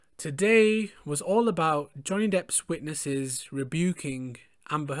Today was all about Johnny Depp's witnesses rebuking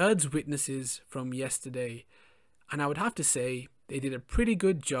Amber Heard's witnesses from yesterday. And I would have to say they did a pretty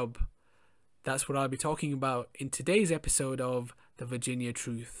good job. That's what I'll be talking about in today's episode of The Virginia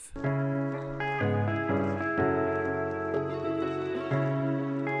Truth.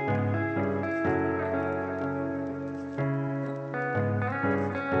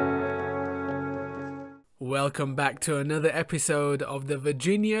 Welcome back to another episode of The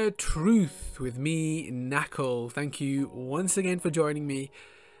Virginia Truth with me, Knuckle. Thank you once again for joining me.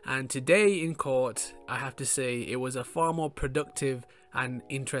 And today in court, I have to say it was a far more productive and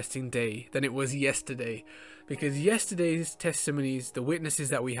interesting day than it was yesterday. Because yesterday's testimonies, the witnesses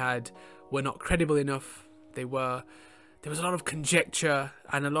that we had, were not credible enough. There was a lot of conjecture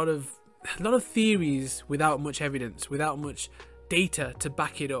and a lot of theories without much evidence, without much data to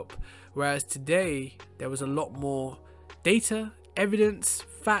back it up. Whereas today, there was a lot more data, evidence,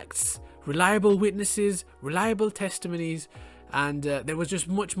 facts, reliable witnesses, reliable testimonies, and there was just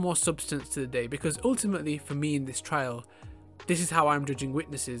much more substance to the day. Because ultimately, for me in this trial, this is how I'm judging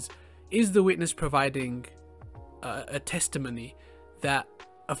witnesses. Is the witness providing a testimony that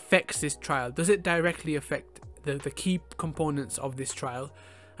affects this trial? Does it directly affect the key components of this trial?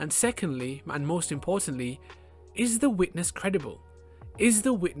 And secondly, and most importantly, is the witness credible? Is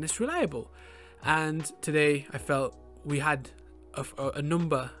the witness reliable? And today I felt we had a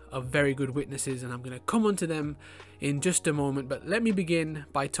number of very good witnesses, and I'm going to come on to them in just a moment. But let me begin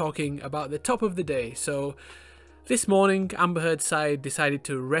by talking about the top of the day. So this morning, Amber Heard's side decided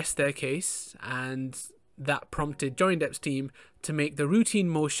to rest their case, and that prompted Johnny Depp's team to make the routine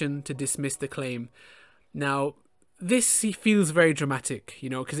motion to dismiss the claim. Now, this feels very dramatic,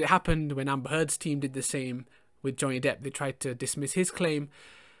 because it happened when Amber Heard's team did the same with Johnny Depp. They tried to dismiss his claim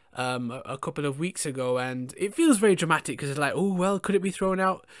a couple of weeks ago, and it feels very dramatic because it's like, oh well, could it be thrown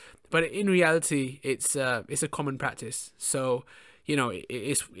out? But in reality, it's a common practice. So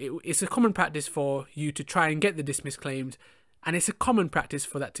it's a common practice for you to try and get the dismissed claims, and it's a common practice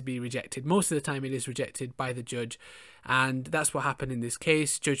for that to be rejected. Most of the time, it is rejected by the judge, and that's what happened in this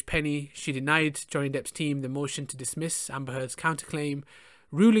case. Judge Penny, she denied Johnny Depp's team the motion to dismiss Amber Heard's counterclaim,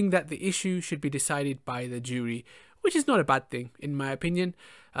 ruling that the issue should be decided by the jury, which is not a bad thing, in my opinion.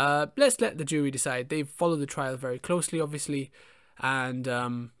 Let's let the jury decide. They've followed the trial very closely, obviously, and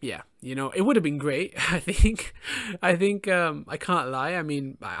it would have been great. I think I can't lie. I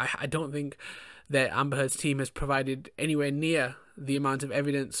mean, I don't think that Amber Heard's team has provided anywhere near the amount of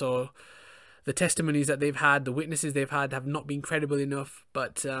evidence, or the testimonies that they've had, the witnesses they've had have not been credible enough.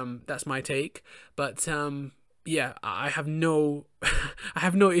 But that's my take. But I have no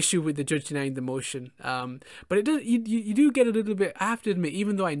issue with the judge denying the motion. But it does, you do get a little bit, I have to admit,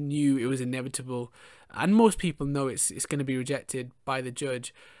 even though I knew it was inevitable, and most people know it's going to be rejected by the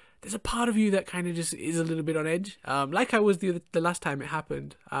judge, there's a part of you that kind of just is a little bit on edge, like I was the last time it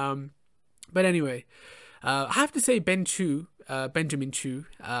happened. But anyway, I have to say Benjamin Chew,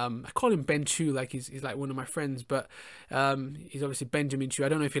 I call him Ben Chew like he's like one of my friends, but he's obviously Benjamin Chew. I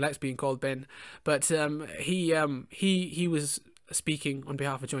don't know if he likes being called Ben, but he was speaking on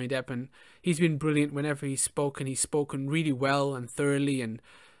behalf of Johnny Depp, and he's been brilliant whenever he's spoken. He's spoken really well and thoroughly, and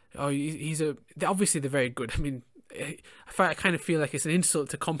obviously they're very good. I mean, I kind of feel like it's an insult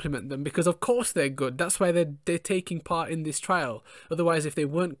to compliment them, because of course they're good. That's why they're taking part in this trial. Otherwise, if they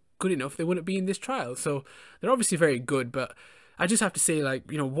weren't good enough, they wouldn't be in this trial. So they're obviously very good, but I just have to say,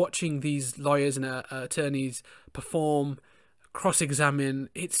 watching these lawyers and attorneys perform, cross-examine,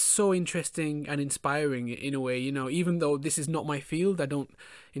 it's so interesting and inspiring in a way, even though this is not my field. I don't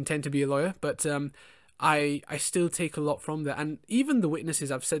intend to be a lawyer, but I still take a lot from that. And even the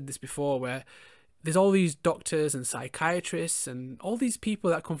witnesses, I've said this before, where there's all these doctors and psychiatrists and all these people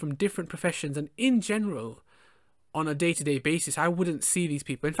that come from different professions, and in general, on a day-to-day basis, I wouldn't see these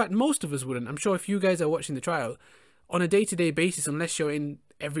people. In fact, most of us wouldn't. I'm sure if you guys are watching the trial, on a day-to-day basis, unless you're in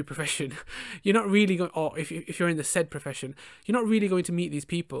every profession, you're not really going, or if you're in the said profession, you're not really going to meet these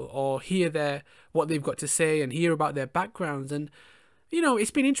people or hear what they've got to say and hear about their backgrounds. And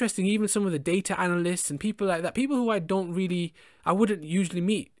it's been interesting, even some of the data analysts and people like that, people who I wouldn't usually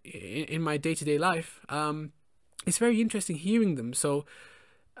meet in my day-to-day life. It's very interesting hearing them. So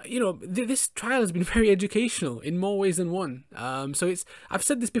this trial has been very educational in more ways than one. So I've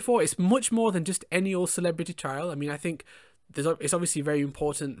said this before, it's much more than just any old celebrity trial. I mean, I think it's obviously very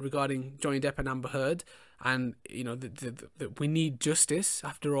important regarding Johnny Depp and Amber Heard, and we need justice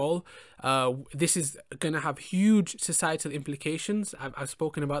after all. This is going to have huge societal implications. I've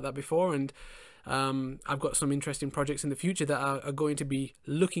spoken about that before, and I've got some interesting projects in the future that are going to be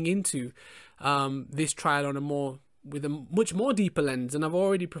looking into this trial on a more with a much more deeper lens than I've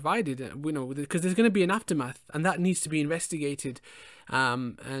already provided, because there's going to be an aftermath, and that needs to be investigated.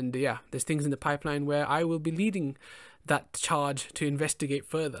 And yeah, there's things in the pipeline where I will be leading that charge to investigate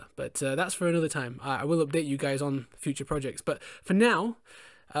further. But that's for another time. I will update you guys on future projects. But for now,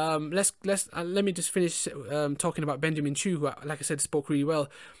 let me just finish talking about Benjamin Chew, who, like I said, spoke really well.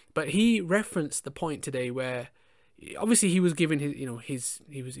 But he referenced the point today where, obviously, he was given his,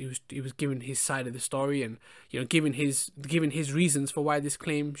 he was given his side of the story, and given his reasons for why this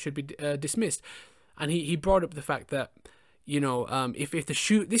claim should be dismissed, and he brought up the fact that if the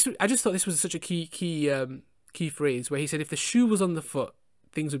shoe, I just thought this was such a key phrase where he said if the shoe was on the foot,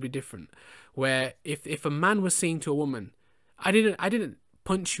 things would be different. Where if a man was saying to a woman, I didn't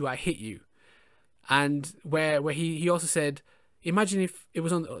punch you, I hit you, and where he also said, imagine if it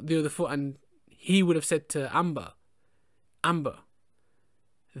was on the other foot and he would have said to Amber,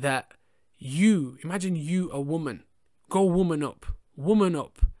 that imagine you, a woman, go woman up,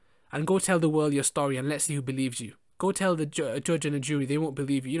 and go tell the world your story, and let's see who believes you. Go tell the judge and a jury, they won't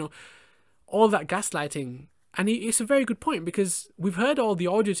believe you. All that gaslighting. And it's a very good point, because we've heard all the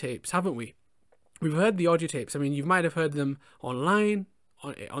audio tapes, haven't we? We've heard the audio tapes. I mean, you might have heard them online,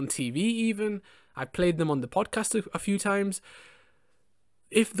 on TV even. I played them on the podcast a few times.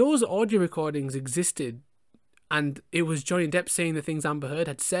 If those audio recordings existed, and it was Johnny Depp saying the things Amber Heard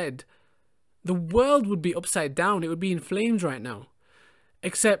had said, the world would be upside down. It would be in flames right now.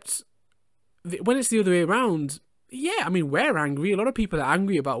 Except when it's the other way around, yeah, I mean, we're angry. A lot of people are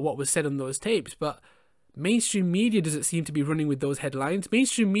angry about what was said on those tapes, but mainstream media doesn't seem to be running with those headlines.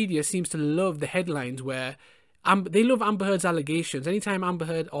 Mainstream media seems to love the headlines where they love Amber Heard's allegations. Anytime Amber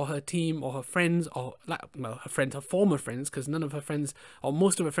Heard or her team or her friends, or her former friends, because none of her friends or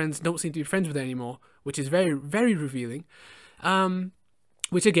most of her friends don't seem to be friends with her anymore, which is very, very revealing.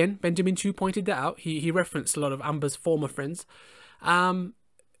 Which again, Benjamin Chew pointed that out. He referenced a lot of Amber's former friends.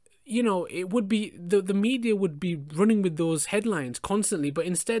 It would be the media would be running with those headlines constantly, but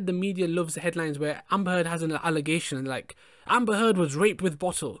instead the media loves the headlines where Amber Heard has an allegation, like Amber Heard was raped with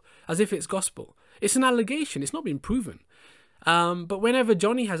bottle, as if it's gospel. It's an allegation. It's not been proven. But whenever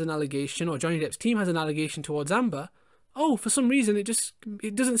Johnny has an allegation, or Johnny Depp's team has an allegation towards Amber, for some reason it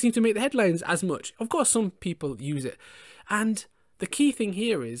doesn't seem to make the headlines as much. Of course, some people use it, and the key thing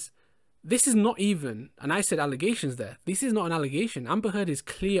here is, this is not even, and I said allegations there, this is not an allegation. Amber Heard is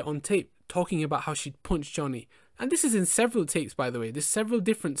clear on tape talking about how she punched Johnny. And this is in several tapes, by the way. There's several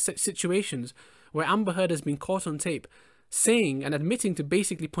different situations where Amber Heard has been caught on tape saying and admitting to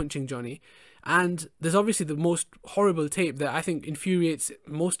basically punching Johnny. And there's obviously the most horrible tape that I think infuriates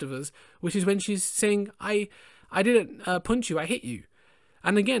most of us, which is when she's saying, I didn't punch you, I hit you.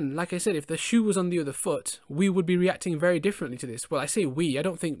 And again, like I said, if the shoe was on the other foot, we would be reacting very differently to this. Well, I say we, I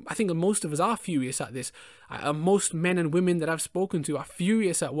think most of us are furious at this. Most men and women that I've spoken to are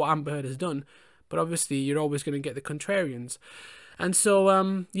furious at what Amber Heard has done. But obviously, you're always going to get the contrarians. And so,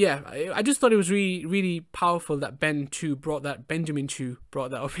 I just thought it was really, really powerful that Benjamin Chew brought that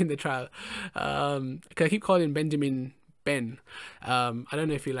up in the trial. Because I keep calling Benjamin Ben. I don't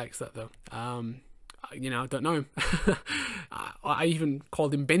know if he likes that, though. I don't know him. I even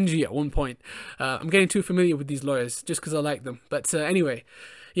called him Benji at one point. I'm getting too familiar with these lawyers just because I like them. But anyway,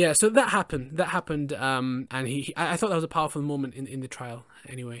 yeah, so that happened. And I thought that was a powerful moment in the trial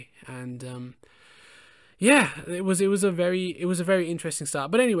anyway. And it was a very interesting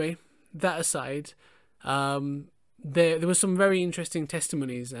start. But anyway, that aside, there was some very interesting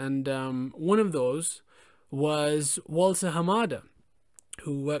testimonies, and one of those was Walter Hamada,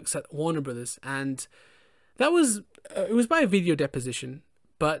 who works at Warner Brothers, and that was it was by a video deposition,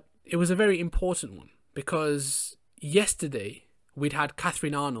 but it was a very important one because yesterday we'd had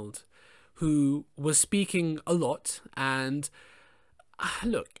Catherine Arnold, who was speaking a lot, and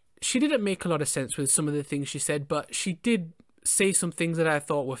look, she didn't make a lot of sense with some of the things she said, but she did say some things that I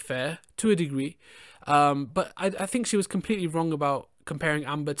thought were fair to a degree. But I think she was completely wrong about comparing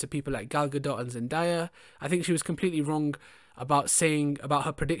Amber to people like Gal Gadot and Zendaya. I think she was completely wrong about saying about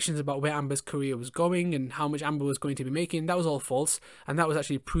her predictions about where Amber's career was going and how much Amber was going to be making. That was all false, and that was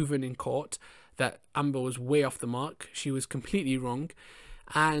actually proven in court that Amber was way off the mark. She was completely wrong.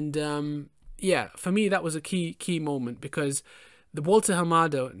 And for me that was a key moment, because the Walter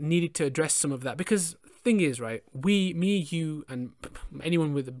Hamada needed to address some of that, because thing is, right, you, and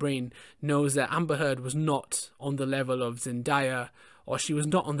anyone with a brain knows that Amber Heard was not on the level of Zendaya, or she was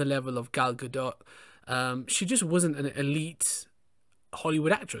not on the level of Gal Gadot. She just wasn't an elite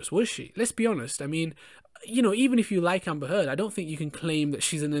Hollywood actress, was she? Let's be honest. I mean, even if you like Amber Heard, I don't think you can claim that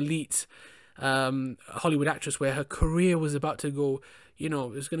she's an elite Hollywood actress where her career was about to go, it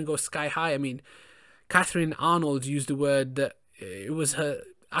was going to go sky high. I mean, Catherine Arnold used the word that it was her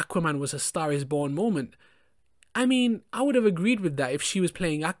Aquaman was a Star is Born moment. I mean, I would have agreed with that if she was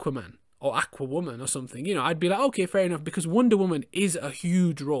playing Aquaman or Aquawoman or something. You know, I'd be like, okay, fair enough, because Wonder Woman is a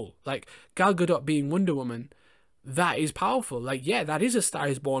huge role. Like, Gal Gadot being Wonder Woman, that is powerful. Like, yeah, that is a Star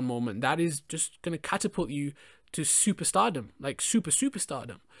is Born moment. That is just going to catapult you to superstardom, like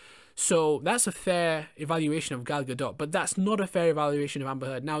superstardom. So that's a fair evaluation of Gal Gadot, but that's not a fair evaluation of Amber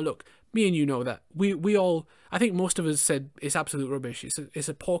Heard. Now, look, me and you know that. We all, I think most of us said it's absolute rubbish. It's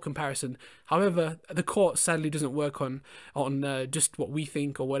a poor comparison. However, the court sadly doesn't work on just what we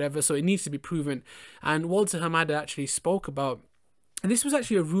think or whatever, so it needs to be proven. And Walter Hamada actually spoke about, and this was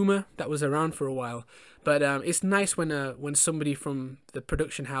actually a rumor that was around for a while, but it's nice when somebody from the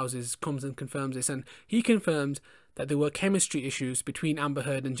production houses comes and confirms this, and he confirmed that there were chemistry issues between Amber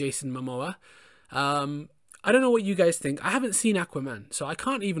Heard and Jason Momoa. I don't know what you guys think. I haven't seen Aquaman, so I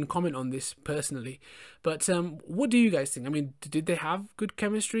can't even comment on this personally. But what do you guys think? I mean, did they have good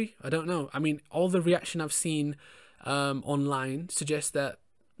chemistry? I don't know. I mean, all the reaction I've seen online suggests that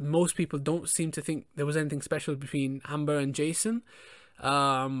most people don't seem to think there was anything special between Amber and Jason.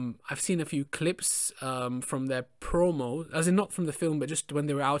 I've seen a few clips from their promo, as in not from the film, but just when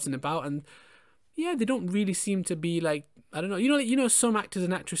they were out and about, and yeah, they don't really seem to be like, I don't know. You know, some actors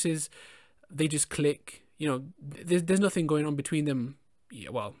and actresses, they just click. You know, there's nothing going on between them. Yeah,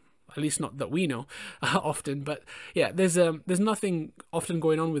 well, at least not that we know often. But yeah, there's nothing often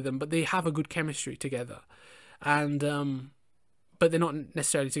going on with them. But they have a good chemistry together, and but they're not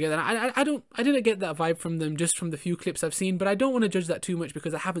necessarily together. And I didn't get that vibe from them just from the few clips I've seen. But I don't want to judge that too much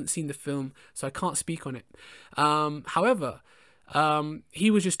because I haven't seen the film, so I can't speak on it. However,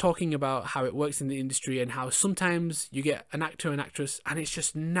 he was just talking about how it works in the industry and how sometimes you get an actor and actress and it's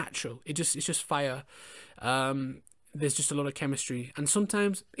just natural. It's just fire. There's just a lot of chemistry, and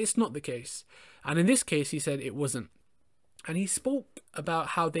sometimes it's not the case. And in this case, he said it wasn't. And he spoke about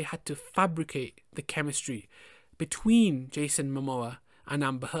how they had to fabricate the chemistry between Jason Momoa and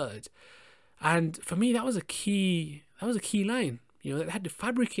Amber Heard. And for me, that was a key line. You know, that they had to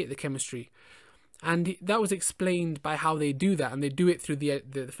fabricate the chemistry. And that was explained by how they do that, and they do it through the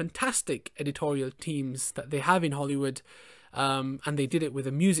fantastic editorial teams that they have in Hollywood, and they did it with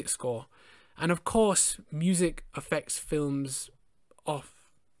a music score. And of course, music affects films off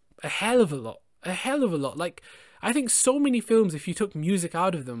a hell of a lot. Like, I think so many films, if you took music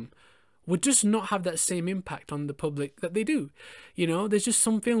out of them, would just not have that same impact on the public that they do. You know, there's just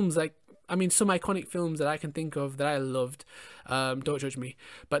some films like, I mean, some iconic films that I can think of that I loved. Don't judge me,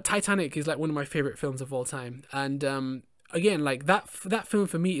 but Titanic is like one of my favorite films of all time. And again, like that film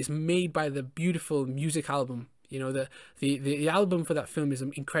for me is made by the beautiful music album. You know, the album for that film is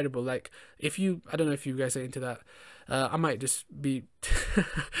incredible. Like, I don't know if you guys are into that. I might just be,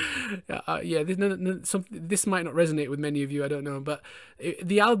 yeah. This might not resonate with many of you. I don't know, but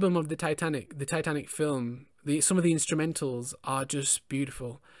the album of the Titanic film, some of the instrumentals are just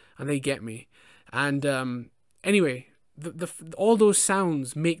beautiful. And they get me. And anyway, all those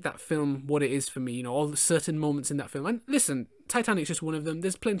sounds make that film what it is for me. You know, all the certain moments in that film. And listen, Titanic's just one of them.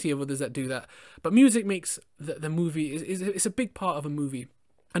 There's plenty of others that do that. But music makes the movie it's a big part of a movie,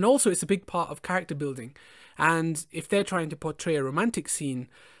 and also it's a big part of character building. And if they're trying to portray a romantic scene,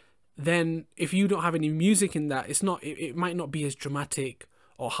 then if you don't have any music in that, it might not be as dramatic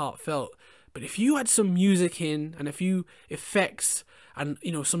or heartfelt. But if you add some music in and a few effects, and,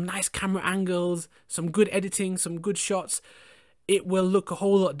 you know, some nice camera angles, some good editing, some good shots, it will look a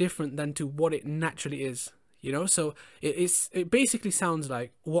whole lot different than to what it naturally is, you know? So it basically sounds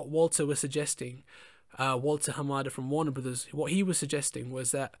like what Walter was suggesting, Walter Hamada from Warner Brothers, what he was suggesting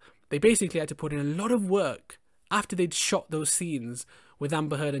was that they basically had to put in a lot of work after they'd shot those scenes with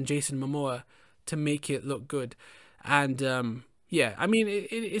Amber Heard and Jason Momoa to make it look good. And yeah, I mean,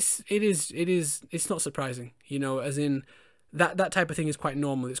 it's not surprising, you know, as in, that type of thing is quite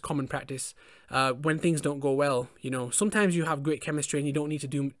normal. It's common practice. When things don't go well, you know, sometimes you have great chemistry and you don't need to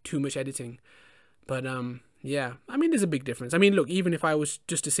do too much editing. But yeah, I mean, there's a big difference. I mean, look, even if I was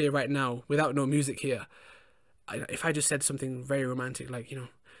just to say right now, without no music here, if I just said something very romantic, like, you know,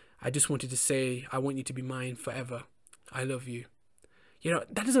 I just wanted to say, I want you to be mine forever. I love you. You know,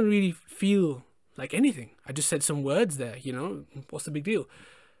 that doesn't really feel like anything. I just said some words there, you know, what's the big deal?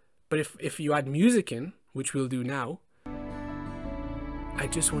 But if you add music in, which we'll do now, I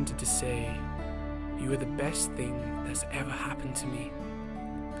just wanted to say, you are the best thing that's ever happened to me.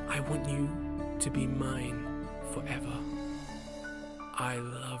 I want you to be mine forever. I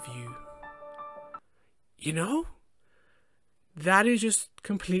love you. You know? That is just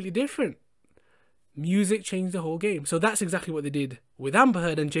completely different. Music changed the whole game. So that's exactly what they did with Amber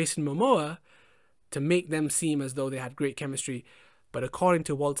Heard and Jason Momoa. to make them seem as though they had great chemistry. But according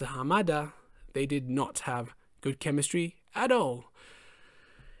to Walter Hamada, they did not have good chemistry at all.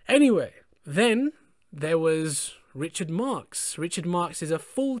 Anyway, then there was Richard Marx. Richard Marx is a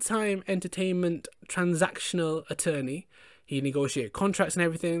full-time entertainment transactional attorney. He negotiated contracts and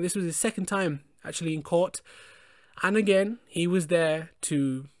everything. This was his second time actually in court. And again, he was there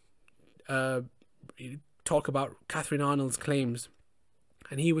to talk about Catherine Arnold's claims.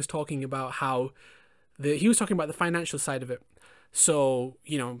 And he was talking about how the financial side of it. So,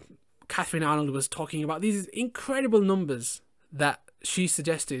 Catherine Arnold was talking about these incredible numbers that she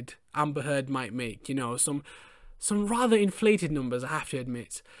suggested Amber Heard might make, some rather inflated numbers, I have to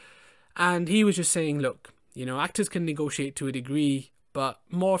admit. And he was just saying, look, actors can negotiate to a degree, but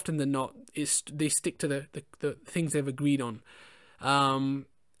more often than not, they stick to the things they've agreed on.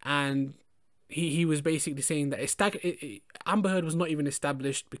 And he was basically saying that Amber Heard was not even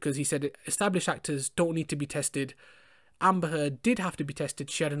established, because he said established actors don't need to be tested. Amber Heard did have to be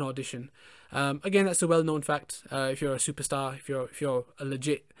tested. She had an audition. Again, that's a well-known fact. If you're a superstar, if you're a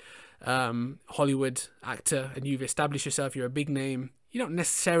legit Hollywood actor and you've established yourself, you're a big name, you don't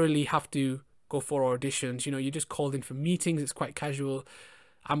necessarily have to go for auditions. You're just called in for meetings. It's quite casual.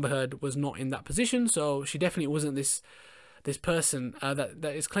 Amber Heard was not in that position, so she definitely wasn't this person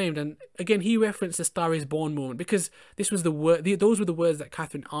that is claimed. And again, he referenced the Star is Born moment, because this was those were the words that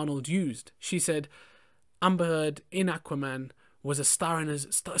Catherine Arnold used. She said Amber Heard in Aquaman was a star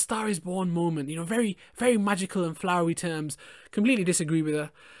Star is Born moment. Very, very magical and flowery terms. Completely disagree with her.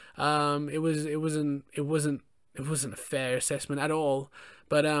 It wasn't a fair assessment at all.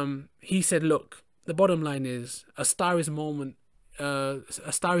 But he said, look, the bottom line is a Star is Born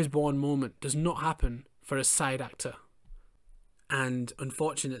moment does not happen for a side actor. And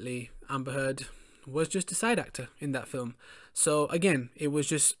unfortunately, Amber Heard was just a side actor in that film. So again, it was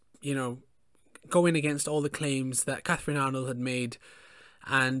just, going against all the claims that Catherine Arnold had made.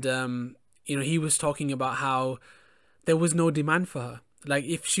 And, he was talking about how there was no demand for her. Like,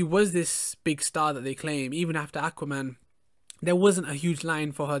 if she was this big star that they claim, even after Aquaman, there wasn't a huge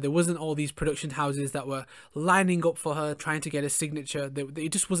line for her. There wasn't all these production houses that were lining up for her, trying to get a signature. It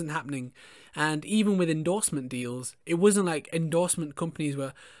just wasn't happening. And even with endorsement deals, it wasn't like endorsement deals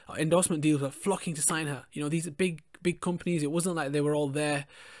were flocking to sign her. These big companies, it wasn't like they were all there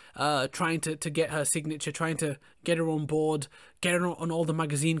trying to get her signature, trying to get her on board, get her on all the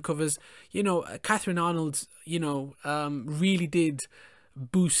magazine covers. Catherine Arnold, really did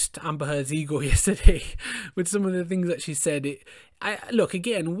boost Amber Heard's ego yesterday with some of the things that she said. Look,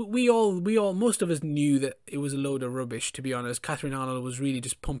 again, we all most of us knew that it was a load of rubbish, to be honest. Catherine Arnold was really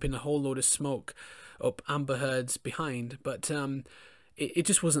just pumping a whole load of smoke up Amber Heard's behind, but it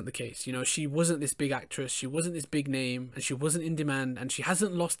just wasn't the case. She wasn't this big actress, she wasn't this big name, and she wasn't in demand, and she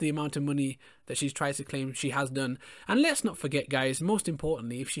hasn't lost the amount of money that she's tried to claim she has done. And let's not forget, guys, most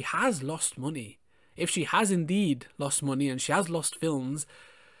importantly, if she has lost money, if she has indeed lost money and she has lost films,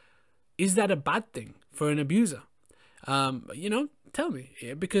 is that a bad thing for an abuser? Tell me.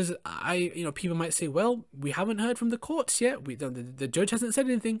 Because people might say, well, we haven't heard from the courts yet. The judge hasn't said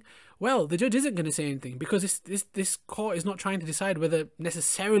anything. Well, the judge isn't going to say anything, because this court is not trying to decide whether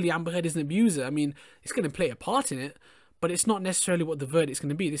necessarily Amber Heard is an abuser. I mean, it's going to play a part in it, but it's not necessarily what the verdict's going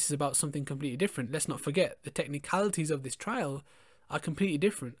to be. This is about something completely different. Let's not forget, the technicalities of this trial are completely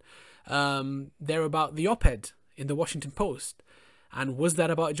different. They're about the op-ed in the Washington Post. And was that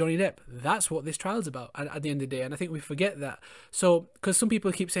about Johnny Depp? That's what this trial's about at the end of the day. And I think we forget that. So, because some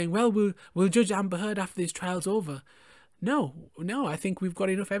people keep saying, well, we'll judge Amber Heard after this trial's over. No, I think we've got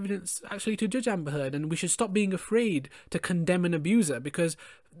enough evidence actually to judge Amber Heard, and we should stop being afraid to condemn an abuser, because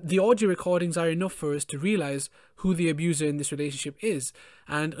the audio recordings are enough for us to realise who the abuser in this relationship is.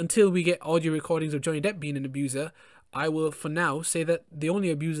 And until we get audio recordings of Johnny Depp being an abuser, I will, for now, say that the only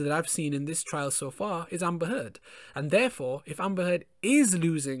abuser that I've seen in this trial so far is Amber Heard. And therefore, if Amber Heard is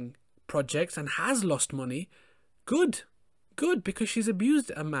losing projects and has lost money, good, because she's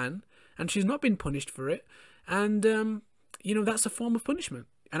abused a man and she's not been punished for it. And, that's a form of punishment.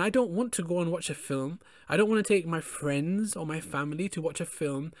 And I don't want to go and watch a film. I don't want to take my friends or my family to watch a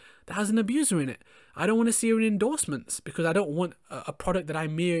film that has an abuser in it. I don't want to see her in endorsements, because I don't want a product that I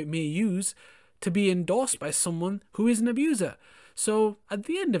may use to be endorsed by someone who is an abuser. So at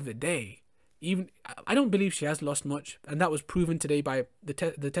the end of the day, I don't believe she has lost much, and that was proven today by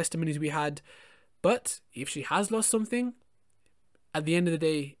the testimonies we had. But if she has lost something, at the end of the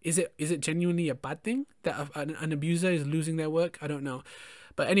day, is it genuinely a bad thing that an abuser is losing their work? I don't know.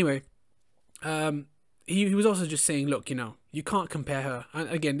 But anyway, he was also just saying, look, you can't compare her. And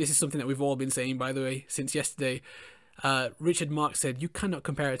again, this is something that we've all been saying, by the way, since yesterday. Richard Marx said, you cannot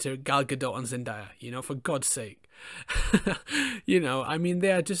compare it to Gal Gadot and Zendaya, you know, for God's sake. You know, I mean,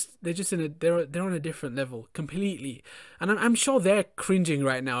 they're just they're on a different level completely, and I'm sure they're cringing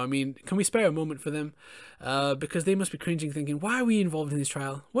right now. I mean, can we spare a moment for them? Because they must be cringing, thinking, why are we involved in this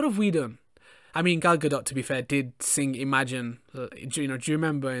trial? What have we done? I mean, Gal Gadot, to be fair, did sing "Imagine." You know, do you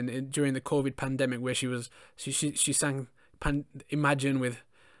remember during the COVID pandemic where she sang "Imagine" with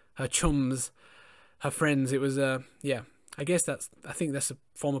her chums, her friends? It was yeah. I think that's a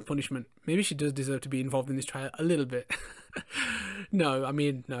form of punishment. Maybe she does deserve to be involved in this trial a little bit. No, I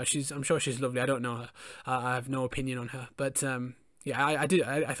mean, no. I'm sure she's lovely. I don't know her. I have no opinion on her. But yeah,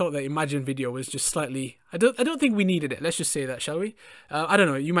 I thought the Imagine video was just slightly. I don't think we needed it. Let's just say that, shall we? I don't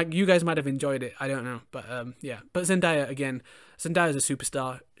know. You guys might have enjoyed it. I don't know. But yeah. But Zendaya again. Zendaya's a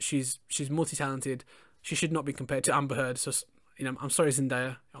superstar. She's multi-talented. She should not be compared to Amber Heard. So, you know, I'm sorry,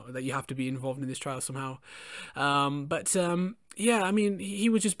 Zendaya, that you have to be involved in this trial somehow. But yeah, I mean, he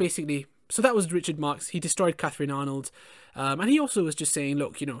was just basically. So that was Richard Marx. He destroyed Catherine Arnold, and he also was just saying,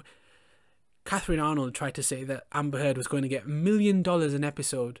 look, you know, Catherine Arnold tried to say that Amber Heard was going to get $1 million an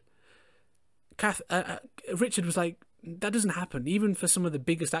episode. Richard was like, that doesn't happen. Even for some of the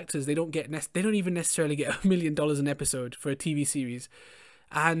biggest actors, they don't even necessarily get $1 million an episode for a TV series.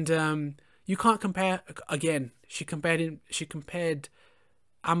 And you can't compare. Again, she compared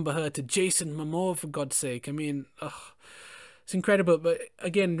Amber Heard to Jason Momoa, for God's sake. I mean, it's incredible. But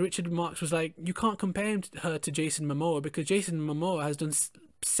again, Richard Marx was like, you can't compare her to Jason Momoa because Jason Momoa has done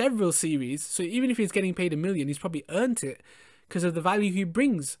several series. So even if he's getting paid $1 million, he's probably earned it because of the value he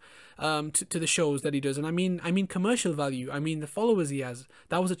brings to the shows that he does. And I mean commercial value. I mean the followers he has.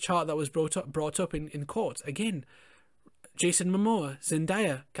 That was a chart that was brought up in court. Again, Jason Momoa,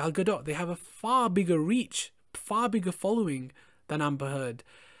 Zendaya, Gal Gadot, they have a far bigger reach, far bigger following than Amber Heard.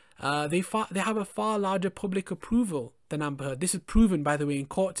 They have a far larger public approval than Amber Heard. This is proven, by the way, in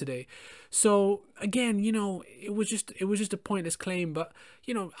court today. So again, you know, it was just a pointless claim. But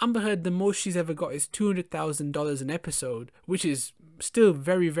you know, Amber Heard, the most she's ever got is $200,000 an episode, which is still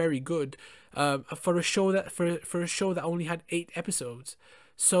very, very good for a show that only had 8 episodes.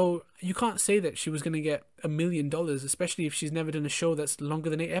 So you can't say that she was going to get $1 million, especially if she's never done a show that's longer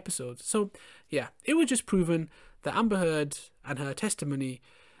than 8 episodes. So yeah, it was just proven that Amber Heard and her testimony,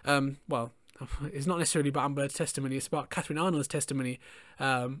 well, it's not necessarily about Amber Heard's testimony, it's about Catherine Arnold's testimony.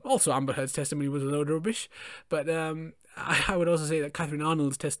 Also, Amber Heard's testimony was a load of rubbish, but I would also say that Catherine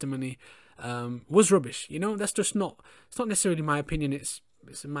Arnold's testimony was rubbish. You know, that's just not. It's not necessarily my opinion. It's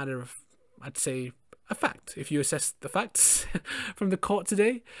a matter of, I'd say, a fact. If you assess the facts from the court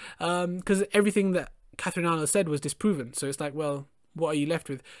today, because everything that Catherine Arnold said was disproven. So it's like, well, what are you left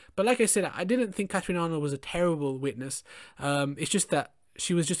with? But like I said, I didn't think Catherine Arnold was a terrible witness. It's just that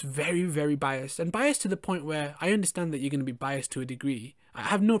she was just very, very biased, and biased to the point where I understand that you're going to be biased to a degree. I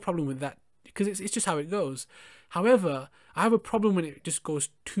have no problem with that because it's just how it goes. However, I have a problem when it just goes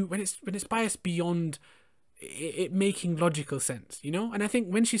too, when it's biased beyond it making logical sense, you know. And I think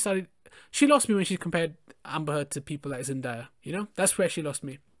when she lost me when she compared Amber Heard to people like Zendaya. You know, that's where she lost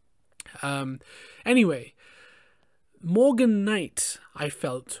me. Anyway, Morgan Knight, I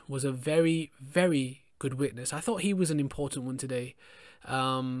felt, was a very, very good witness. I thought he was an important one today.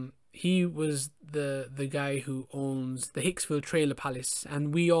 He was the guy who owns the Hicksville Trailer Palace,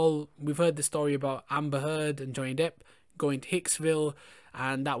 and we've heard the story about Amber Heard and Johnny Depp going to Hicksville,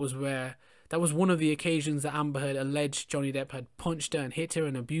 and that was one of the occasions that Amber Heard alleged Johnny Depp had punched her and hit her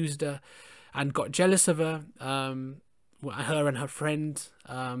and abused her and got jealous of her, her and her friend.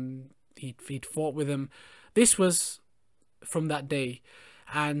 He'd fought with them. This was from that day.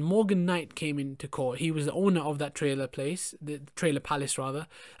 And Morgan Knight came into court. He was the owner of that trailer place, the trailer palace rather,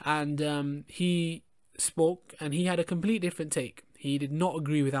 and he spoke, and he had a complete different take. He did not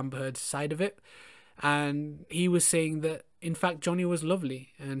agree with Amber Heard's side of it, and he was saying that in fact Johnny was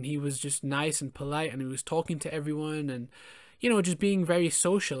lovely, and he was just nice and polite, and he was talking to everyone, and you know, just being very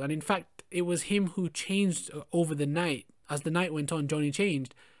social. And in fact, it was him who changed over the night. As the night went on, Johnny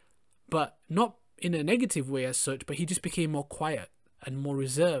changed, but not in a negative way as such, but he just became more quiet and more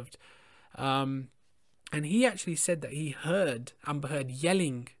reserved. And he actually said that he heard Amber Heard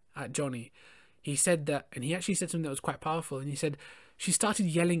yelling at Johnny. He said that, and he actually said something that was quite powerful, and he said, she started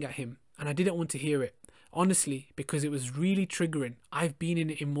yelling at him, and I didn't want to hear it, honestly, because it was really triggering. I've been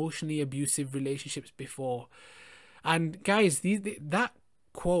in emotionally abusive relationships before. And guys, that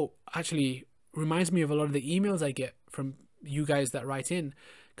quote actually reminds me of a lot of the emails I get from you guys that write in,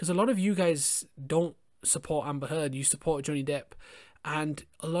 because a lot of you guys don't support Amber Heard, you support Johnny Depp, and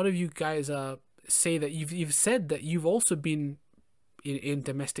a lot of you guys say that you've said that you've also been in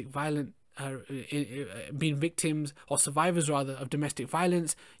domestic violent been victims or survivors rather of domestic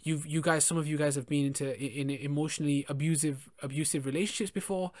violence. Some of you guys have been in emotionally abusive relationships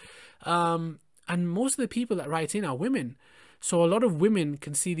before, and most of the people that write in are women. So a lot of women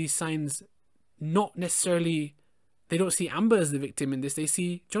can see these signs. Not necessarily, they don't see Amber as the victim in this. They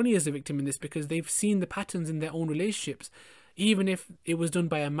see Johnny as the victim in this because they've seen the patterns in their own relationships, even if it was done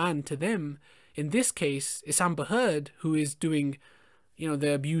by a man to them. In this case, it's Amber Heard who is doing,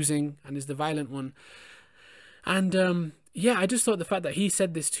 the abusing and is the violent one. And I just thought the fact that he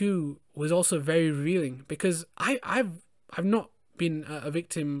said this too was also very revealing, because I've not been a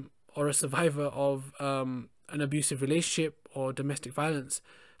victim or a survivor of an abusive relationship or domestic violence.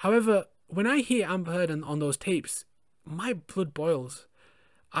 However, when I hear Amber Heard on those tapes, my blood boils.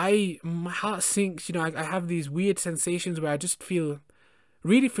 My heart sinks. I have these weird sensations where I just feel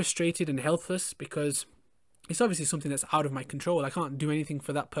really frustrated and helpless, because it's obviously something that's out of my control. I can't do anything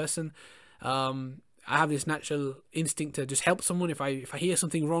for that person. I have this natural instinct to just help someone. If I hear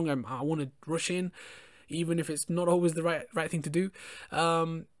something wrong, I want to rush in, even if it's not always the right thing to do.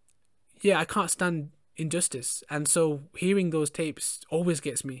 I can't stand injustice, and so hearing those tapes always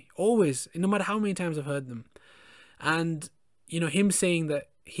gets me, always, no matter how many times I've heard them. And him saying that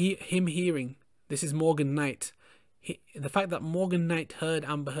him hearing, this is Morgan Knight, the fact that Morgan Knight heard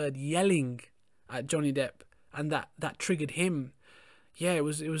Amber Heard yelling at Johnny Depp, and that triggered him. It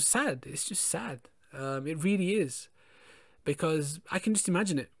was sad. It's just sad. It really is, because I can just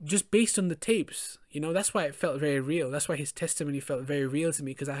imagine it just based on the tapes. That's why it felt very real. That's why his testimony felt very real to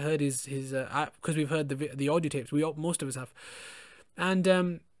me, because I heard his because we've heard the audio tapes. Most of us have,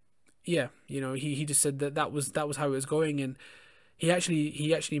 and he just said that was how it was going, and he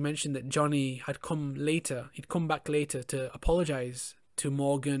actually mentioned that Johnny had come later. He'd come back later to apologize to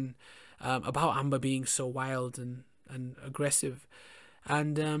Morgan about Amber being so wild and aggressive,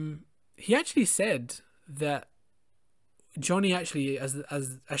 and he actually said that Johnny actually, as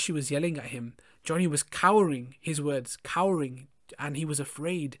she was yelling at him, Johnny was cowering. His words, cowering, and he was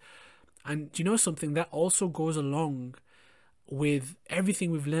afraid. And do you know something? That also goes along with everything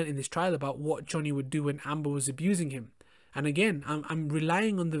we've learned in this trial about what Johnny would do when Amber was abusing him. And again, I'm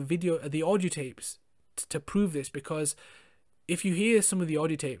relying on the audio tapes to prove this, because if you hear some of the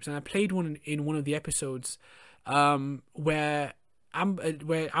audio tapes, and I played one in one of the episodes, where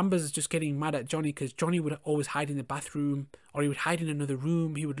Amber's just getting mad at Johnny because Johnny would always hide in the bathroom, or he would hide in another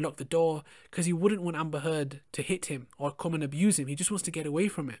room. He would lock the door because he wouldn't want Amber Heard to hit him or come and abuse him. He just wants to get away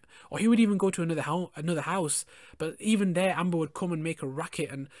from it. Or he would even go to another house, but even there Amber would come and make a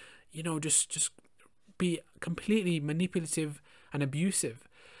racket and just be completely manipulative and abusive.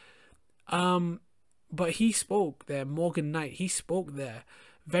 But he spoke there, Morgan Knight, he spoke there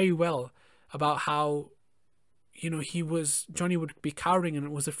very well about how Johnny would be cowering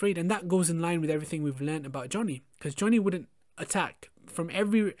and was afraid, and that goes in line with everything we've learned about Johnny, because Johnny wouldn't attack. From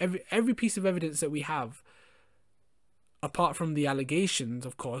every piece of evidence that we have, apart from the allegations,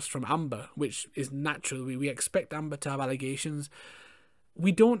 of course, from Amber, which is natural, we expect Amber to have allegations,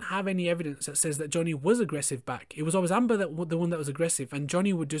 we don't have any evidence that says that Johnny was aggressive back. It was always Amber the one that was aggressive, and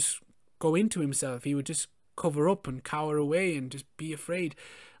Johnny would just go into himself. He would just cover up and cower away and just be afraid.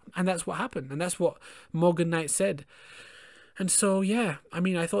 And that's what happened, and that's what Morgan Knight said. And so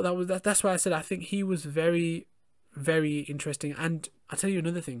I thought that's why I said I think he was very, very interesting. And I'll tell you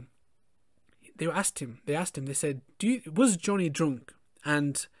another thing. They asked him, they said, was Johnny drunk,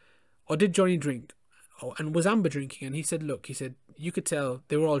 or did Johnny drink, and was Amber drinking? And he said, you could tell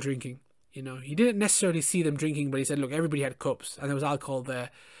they were all drinking. He didn't necessarily see them drinking, but he said, look, everybody had cups and there was alcohol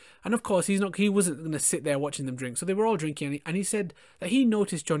there. And of course, he wasn't going to sit there watching them drink. So they were all drinking. And he said that he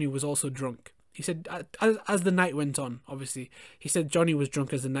noticed Johnny was also drunk. He said, as the night went on, obviously, he said Johnny was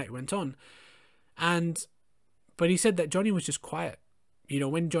drunk as the night went on. But he said that Johnny was just quiet.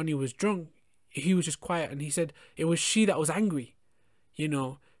 When Johnny was drunk, he was just quiet. And he said it was she that was angry.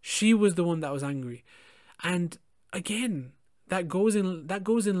 She was the one that was angry. And again, that goes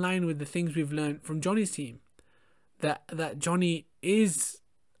in line with the things we've learned from Johnny's team. That Johnny is,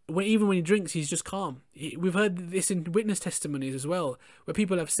 even when he drinks, he's just calm. We've heard this in witness testimonies as well, where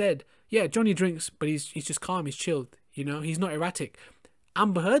people have said, yeah, Johnny drinks, but he's just calm, he's chilled, he's not erratic.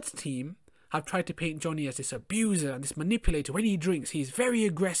 Amber Heard's team have tried to paint Johnny as this abuser and this manipulator. When he drinks, he's very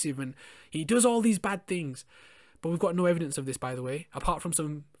aggressive and he does all these bad things. But we've got no evidence of this, by the way, apart from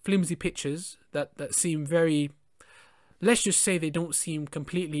some flimsy pictures that seem very, let's just say they don't seem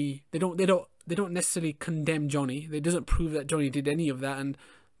completely, they don't necessarily condemn Johnny. It doesn't prove that Johnny did any of that, and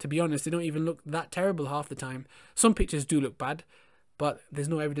to be honest, they don't even look that terrible half the time. Some pictures do look bad, but there's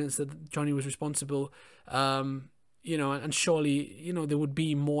no evidence that Johnny was responsible. and surely, there would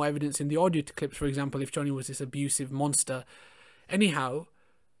be more evidence in the audio clips, for example, if Johnny was this abusive monster. Anyhow,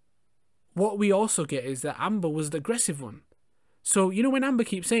 what we also get is that Amber was the aggressive one. So, when Amber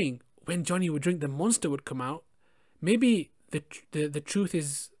keeps saying, when Johnny would drink, the monster would come out, maybe the truth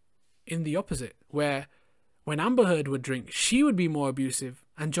is in the opposite, where when Amber Heard would drink, she would be more abusive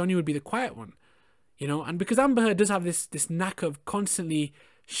and Johnny would be the quiet one, and because Amber Heard does have this knack of constantly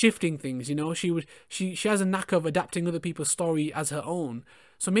shifting things, she has a knack of adapting other people's story as her own.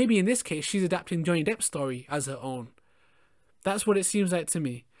 So maybe in this case, she's adapting Johnny Depp's story as her own. That's what it seems like to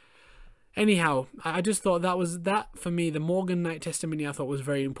me. Anyhow, I just thought that for me, the Morgan Knight testimony I thought was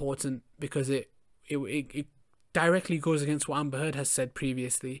very important because it directly goes against what Amber Heard has said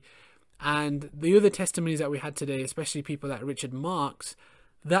previously. And the other testimonies that we had today, especially people like Richard Marks,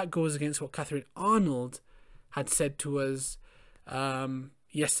 that goes against what Catherine Arnold had said to us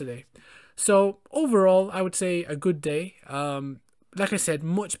yesterday. So overall, I would say a good day. Like I said,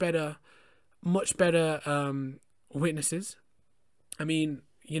 much better witnesses. I mean,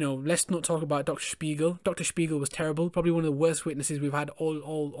 let's not talk about Dr. Spiegel. Dr. Spiegel was terrible, probably one of the worst witnesses we've had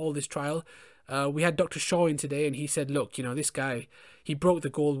all this trial. We had Dr. Shaw in today, and he said, look, this guy, he broke the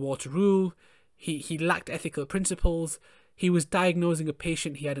Goldwater rule. He lacked ethical principles. He was diagnosing a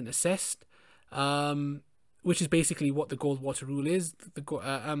patient he hadn't assessed, which is basically what the Goldwater rule is.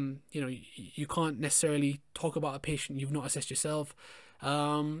 You can't necessarily talk about a patient you've not assessed yourself.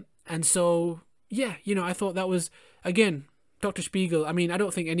 And so, yeah, I thought that was, again, Dr. Spiegel. I mean, I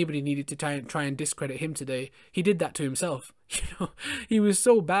don't think anybody needed to try and discredit him today. He did that to himself. He was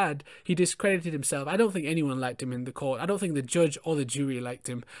so bad. He discredited himself. I don't think anyone liked him in the court. I don't think the judge or the jury liked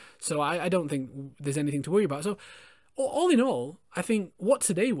him. So I don't think there's anything to worry about. So all in all, I think what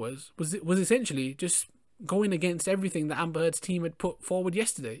today was essentially just going against everything that Amber Heard's team had put forward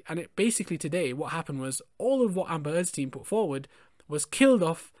yesterday. And it basically today, what happened was all of what Amber Heard's team put forward was killed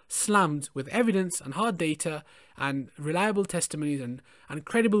off, slammed with evidence and hard data and reliable testimonies and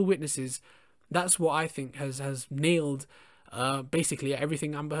credible witnesses. That's what I think has nailed basically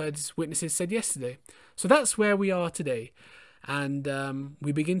everything Amber Heard's witnesses said yesterday. So that's where we are today. And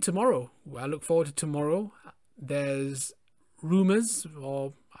we begin tomorrow. I look forward to tomorrow. There's rumours,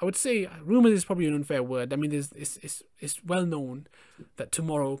 or I would say rumours is probably an unfair word. I mean, it's well known that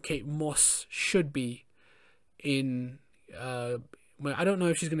tomorrow Kate Moss should be in... well, I don't know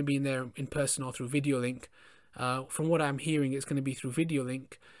if she's going to be in there in person or through video link. From what I'm hearing, it's going to be through video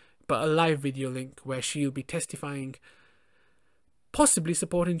link, but a live video link where she'll be testifying, possibly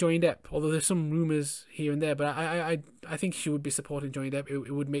supporting Johnny Depp. Although there's some rumours here and there, but I think she would be supporting Johnny Depp.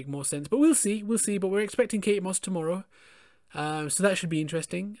 It would make more sense, but we'll see. But we're expecting Kate Moss tomorrow, so that should be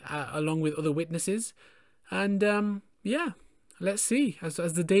interesting, along with other witnesses. And yeah, let's see as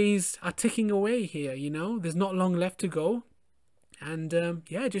the days are ticking away here. There's not long left to go. And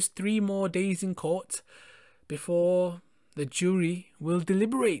yeah, just 3 more days in court before the jury will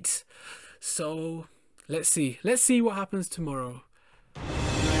deliberate. So let's see what happens tomorrow.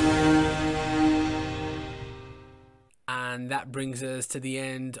 And that brings us to the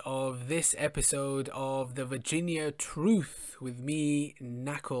end of this episode of the Virginia Truth with me,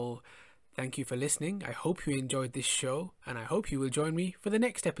 Knuckle. Thank you for listening. I hope you enjoyed this show, and I hope you will join me for the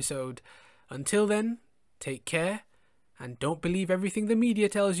next episode. Until then, take care. And don't believe everything the media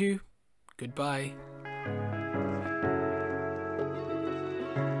tells you. Goodbye.